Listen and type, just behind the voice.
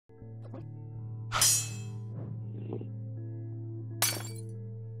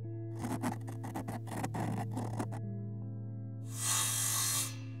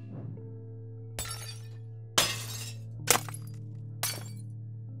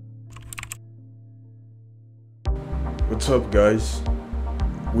What's up, guys?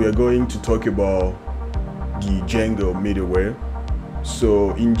 We are going to talk about the Django middleware.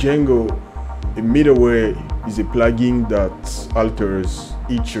 So in Django, a middleware is a plugin that alters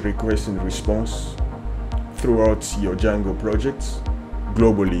each request and response throughout your Django projects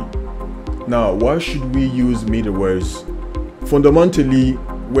globally. Now, why should we use middlewares? Fundamentally,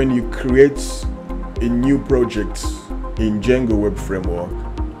 when you create a new project in Django Web Framework,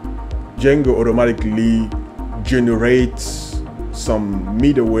 Django automatically generates some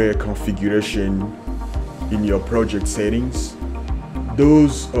middleware configuration in your project settings.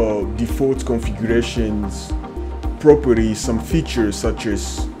 Those default configurations properties, some features such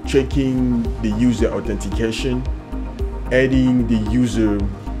as checking the user authentication, adding the user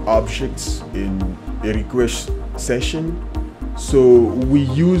objects in a request session. So we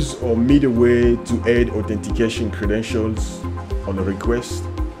use our middleware to add authentication credentials on a request.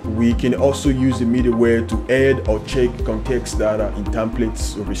 We can also use the middleware to add or check context data in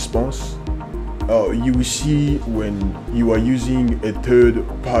templates response. You will see when you are using a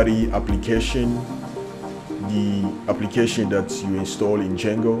third-party application, the application that you install in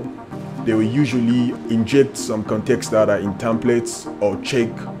Django, they will usually inject some context data in templates or check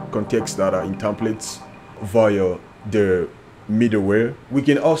context data in templates via the middleware. We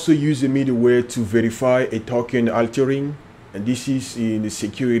can also use the middleware to verify a token altering, and this is in the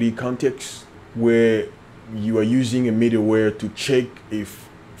security context where you are using a middleware to check if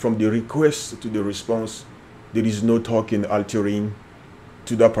from the request to the response there is no token altering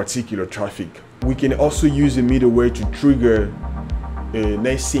to that particular traffic. We can also use a middleware to trigger an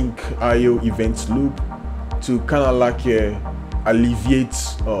async IO events loop to kind of like alleviate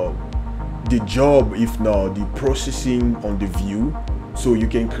the job, if not the processing on the view. So you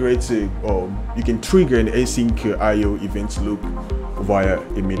can create you can trigger an async IO events loop via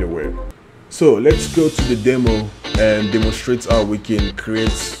a middleware. So let's go to the demo and demonstrate how we can create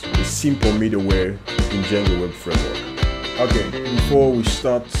a simple middleware in Django Web Framework. Okay, before we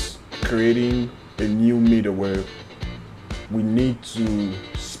start creating a new middleware, we need to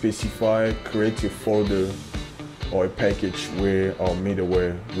specify, create a folder or a package where our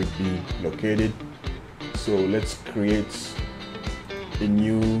middleware would be located. So let's create a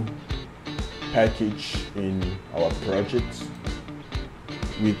new package in our project.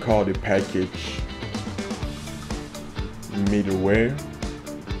 We call the package middleware.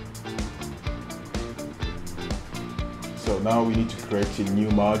 So now we need to create a new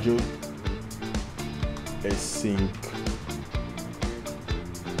module, async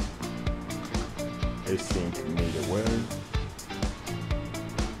middleware.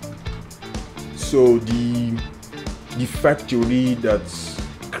 So the factory that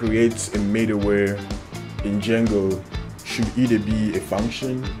creates a middleware in Django should either be a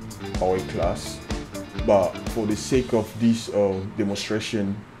function or a class, but for the sake of this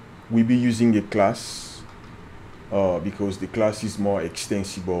demonstration, we'll be using a class because the class is more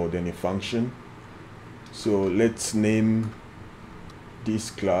extensible than a function. So let's name this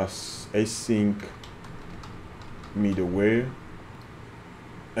class async middleware,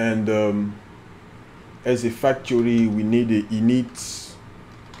 and as a factory we need a init,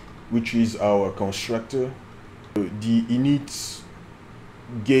 which is our constructor. The init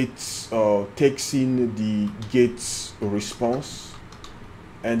gets takes in the get response,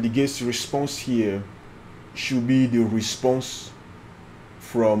 and the get response here should be the response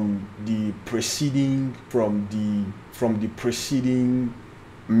from the preceding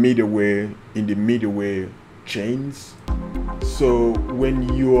middleware in the middleware chains. So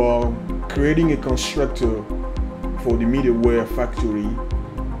when you are creating a constructor for the Middleware Factory,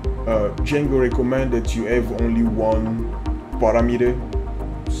 Django recommends that you have only one parameter.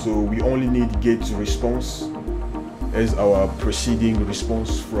 So we only need get response as our preceding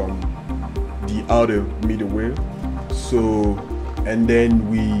response from the other middleware. So, and then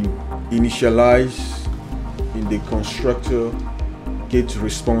we initialize in the constructor get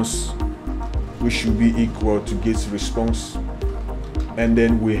response, which should be equal to get response, and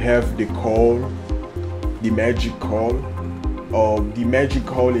then we have the call, the magic call. The magic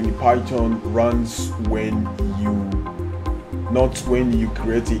call in Python runs when not when you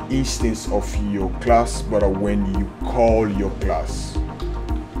create an instance of your class, but when you call your class.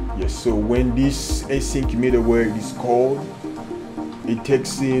 Yes, so when this async middleware is called, it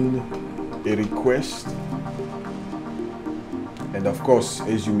takes in a request, and of course,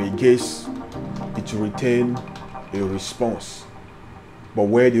 as you may guess, it will return a response. But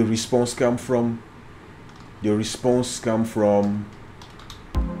where the response comes from? The response comes from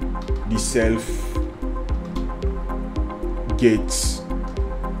the self get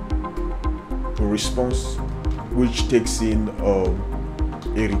response. which takes in a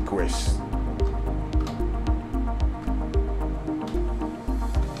request.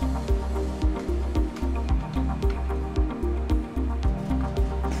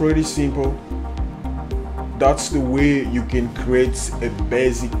 Pretty simple. That's the way you can create a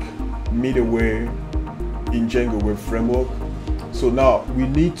basic middleware in Django Web Framework. So now we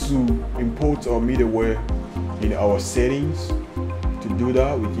need to import our middleware in our settings. To do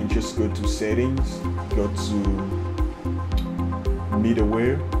that, we can just go to settings, go to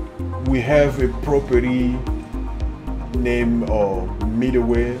middleware. We have a property named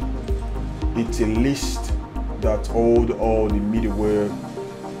middleware. It's a list that holds all the middleware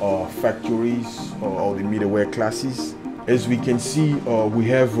factories or all the middleware classes. As we can see, we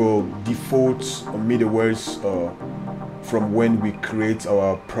have default middlewares from when we create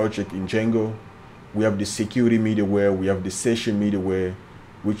our project in Django. We have the security middleware, we have the session middleware,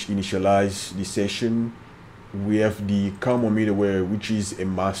 which initialize the session. We have the common middleware, which is a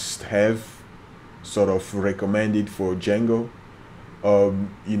must-have, sort of recommended for Django.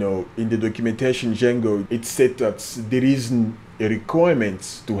 You know, in the documentation Django, it's said that there isn't a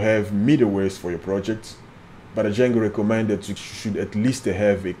requirement to have middlewares for your project, but Django recommended you should at least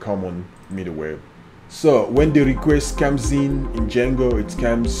have a common middleware. So when the request comes in Django, it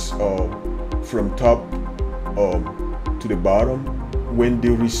comes from top to the bottom. When the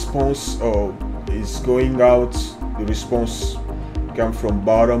response is going out, the response comes from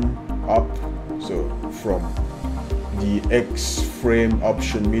bottom up, so from the X frame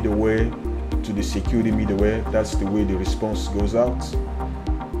option middleware to the security middleware. That's the way the response goes out.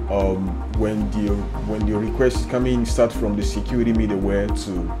 When the request is coming, start from the security middleware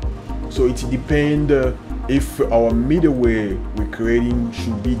to. So it depends if our middleware we're creating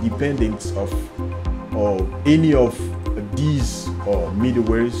should be dependent of any of these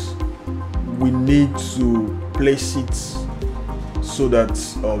middlewares. We need to place it so that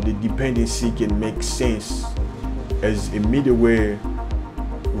the dependency can make sense. As a middleware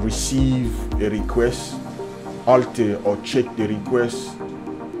receive a request, alter or check the request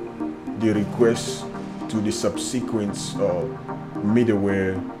to the subsequent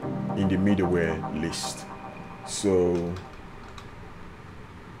middleware in the middleware list. So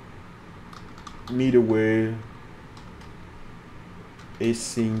middleware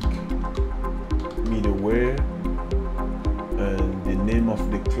async middleware, and the name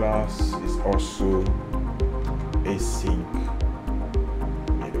of the class is also async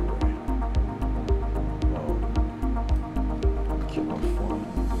middleware. Cannot find.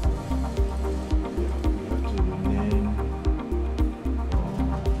 Yeah, we have to rename.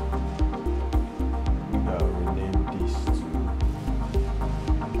 We gotta rename this to.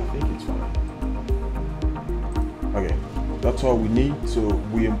 I think it's fine. Okay, that's all we need. So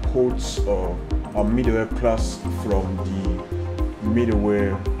we import our middleware class from the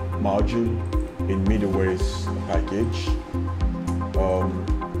middleware module in middleware's package.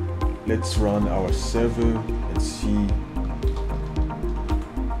 Let's run our server and see.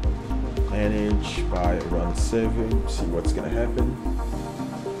 Manage by run server, see what's gonna happen.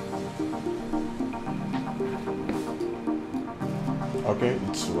 Okay,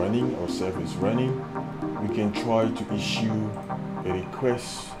 it's running, our server is running. We can try to issue a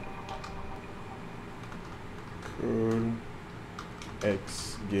request. Curl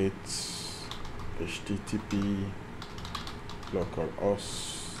x get http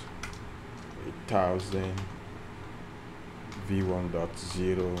localhost 8000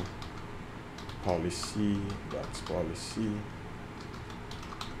 v1.0 policy.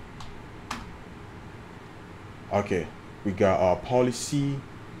 Okay, we got our policy,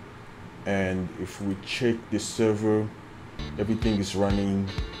 and if we check the server, everything is running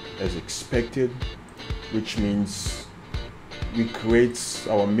as expected, which means we create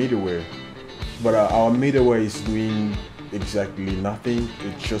our middleware, but our middleware is doing exactly nothing.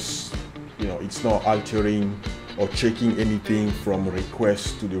 It's just, you know, it's not altering or checking anything from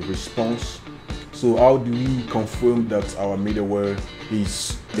request to the response. So how do we confirm that our middleware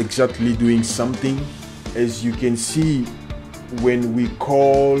is exactly doing something? As you can see, when we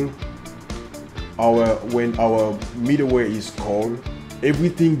call when our middleware is called,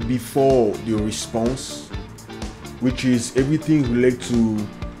 everything before the response, which is everything related to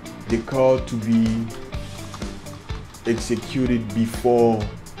the call to be executed before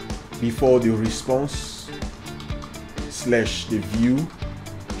the response / the view,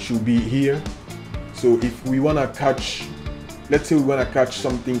 should be here. So if we want to catch, let's say we want to catch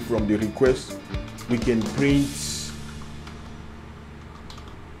something from the request, we can print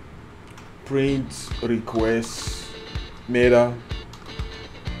request meta.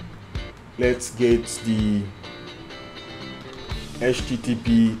 Let's get the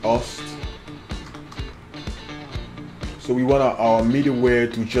HTTP host. So we want our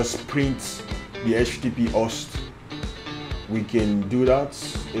middleware to just print the HTTP host. We can do that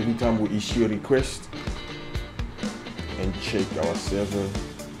every time we issue a request and check our server.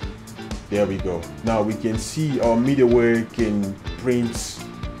 There we go. Now we can see our middleware can print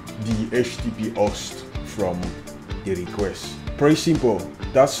the HTTP host from the request. Pretty simple.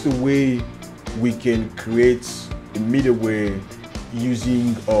 That's the way we can create a middleware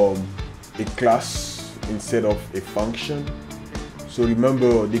using a class instead of a function. So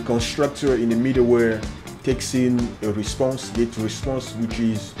remember, the constructor in the middleware takes in a response, get response, which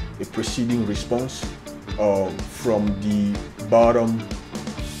is a preceding response from the bottom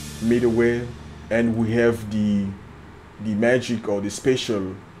middleware, and we have the magic or the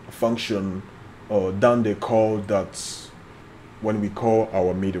special function down the call that's when we call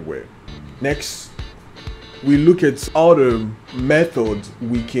our middleware. Next, we look at other methods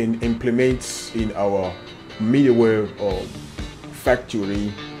we can implement in our middleware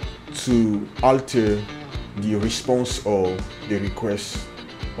factory to alter the response or the request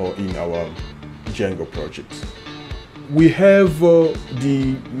in our Django project. We have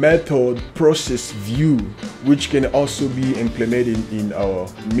the method ProcessView, which can also be implemented in our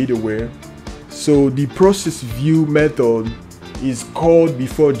middleware. So the ProcessView method is called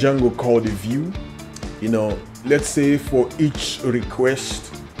before Django called the view. Let's say for each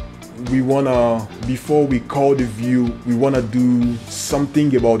request, we wanna, before we call the view, we wanna do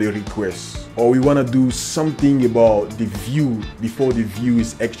something about the request, or we wanna do something about the view before the view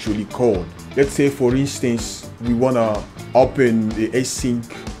is actually called. Let's say, for instance, we wanna open the async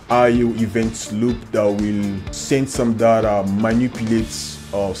IO events loop that will send some data, manipulate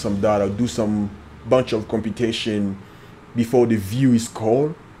some data, do some bunch of computation before the view is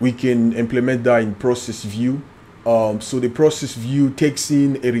called. We can implement that in ProcessView. So the ProcessView takes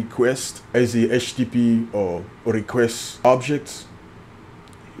in a request as a HTTP or request object.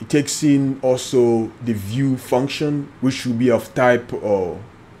 It takes in also the view function, which should be of type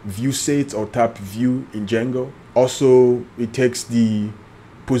view set or type view in Django. Also, it takes the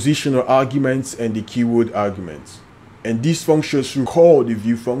positional arguments and the keyword arguments. And these functions should call the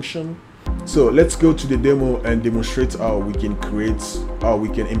view function. So let's go to the demo and demonstrate how we can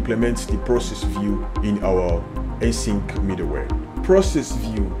implement the ProcessView in our async middleware.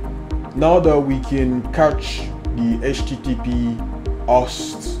 ProcessView. Now that we can catch the HTTP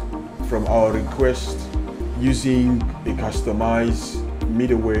host from our request using a customized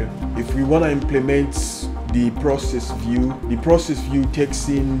middleware, if we want to implement the ProcessView takes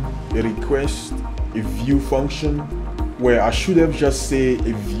in a request, a view function, where I should have just say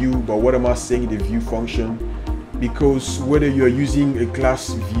a view, but what am I saying, the view function? Because whether you're using a class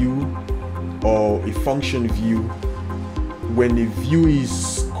view or a function view, when a view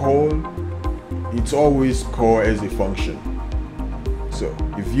is called, it's always called as a function. So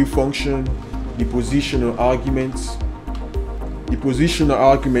the view function, the positional arguments. The positional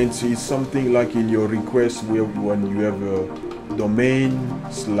argument is something like in your request where when you have a domain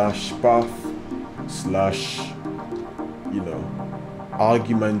 /path/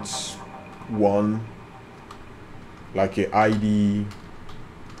 arguments 1, like a ID,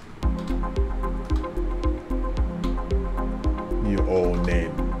 or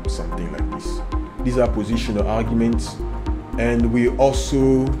name, something like this. These are positional arguments. And we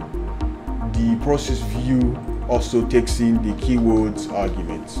also, the ProcessView also takes in the keywords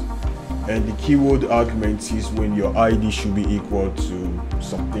arguments. And the keyword argument is when your ID should be equal to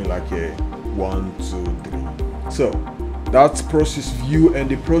something like a 1, 2, 3. So that's ProcessView, and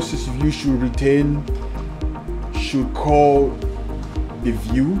the ProcessView should call the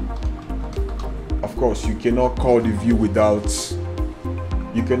view. Of course, you cannot call the view without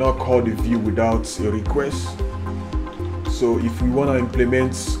a request. So if we want to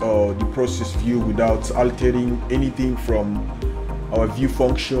implement the ProcessView without altering anything from our view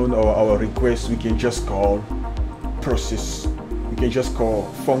function or our request, we can just call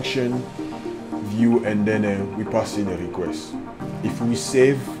function view, and then we pass in a request. If we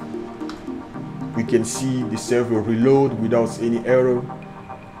save, we can see the server reload without any error.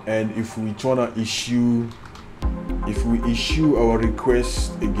 And if we issue our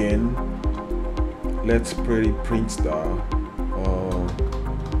request again, let's print that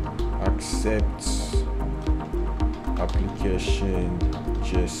accept application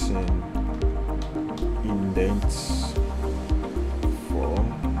JSON indents for.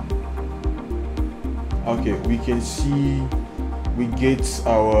 Okay, we can see we get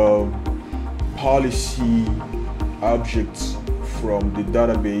our policy objects from the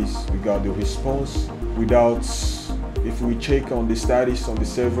database. We got the response without If we check on the status on the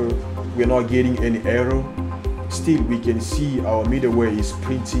server, we're not getting any error. Still, we can see our middleware is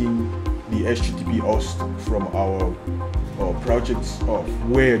printing the HTTP host from our projects of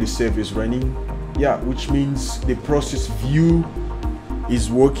where the server is running. Yeah, which means the ProcessView is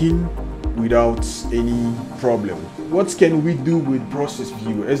working without any problem. What can we do with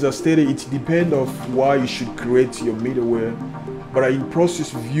ProcessView? As I stated, it depends on why you should create your middleware. But in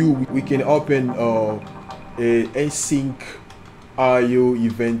ProcessView, we can open a async IO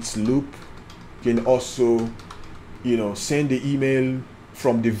event loop. You can also, send the email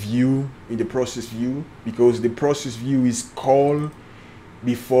from the view in the ProcessView, because the ProcessView is called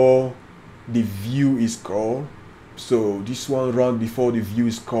before the view is called. So this one run before the view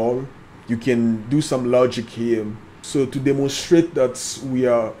is called. You can do some logic here. So to demonstrate that we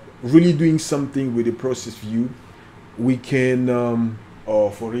are really doing something with the ProcessView, we can,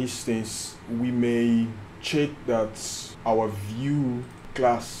 for instance, we may check that our view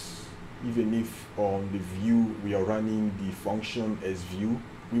class, even if on the view we are running the function as view,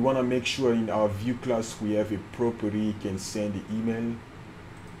 we want to make sure in our view class we have a property can send the email.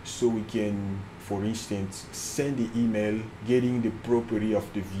 So we can, for instance, send the email getting the property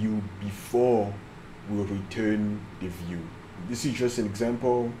of the view before we return the view. This is just an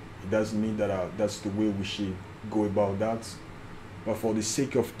example. It doesn't mean that that's the way we should go about that. But for the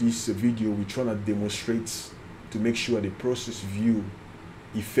sake of this video, we're trying to demonstrate to make sure the ProcessView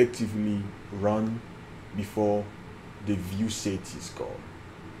effectively run before the view set is called.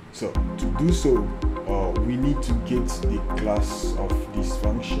 So to do so, we need to get the class of this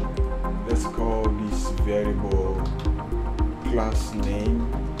function. Let's call this variable class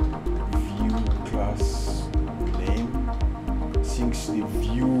name view class name. Since the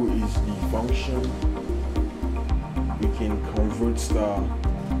view is the function, we can convert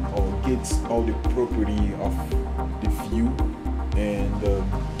or get all the property of the view, and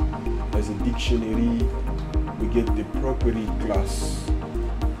as a dictionary we get the property class,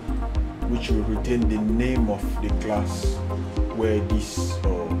 which will return the name of the class where this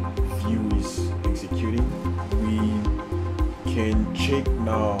view is executing. We can check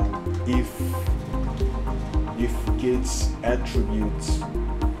now if gets attribute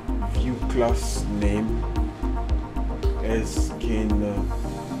view class name as can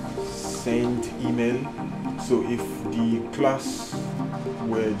send email. So if the class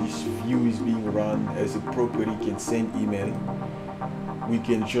where this view is being run as a property can send email, we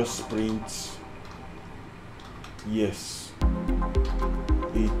can just print yes,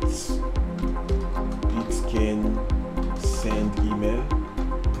 it can send email.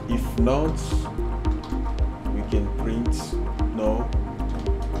 If not, we can print no,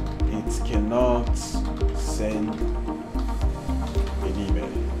 it cannot send an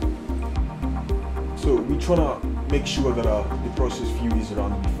email. So we try to make sure that the ProcessView is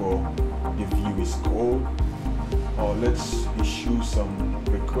run before the view is called. Let's issue some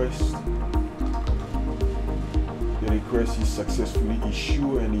request. The request is successfully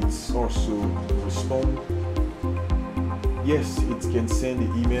issued and it's also respond. Yes, it can send the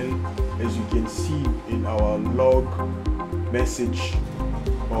email. As you can see in our log message,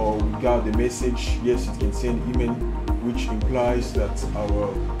 we got the message. Yes, it can send email, which implies that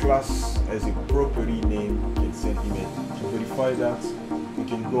our class as a property name can send email. To verify that, we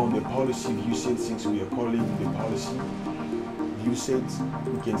can go on the policy view set. Since we are calling the policy view set,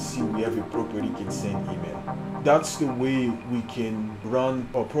 we can see we have a property can send email. That's the way we can run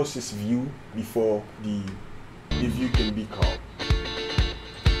our ProcessView before the view can be called.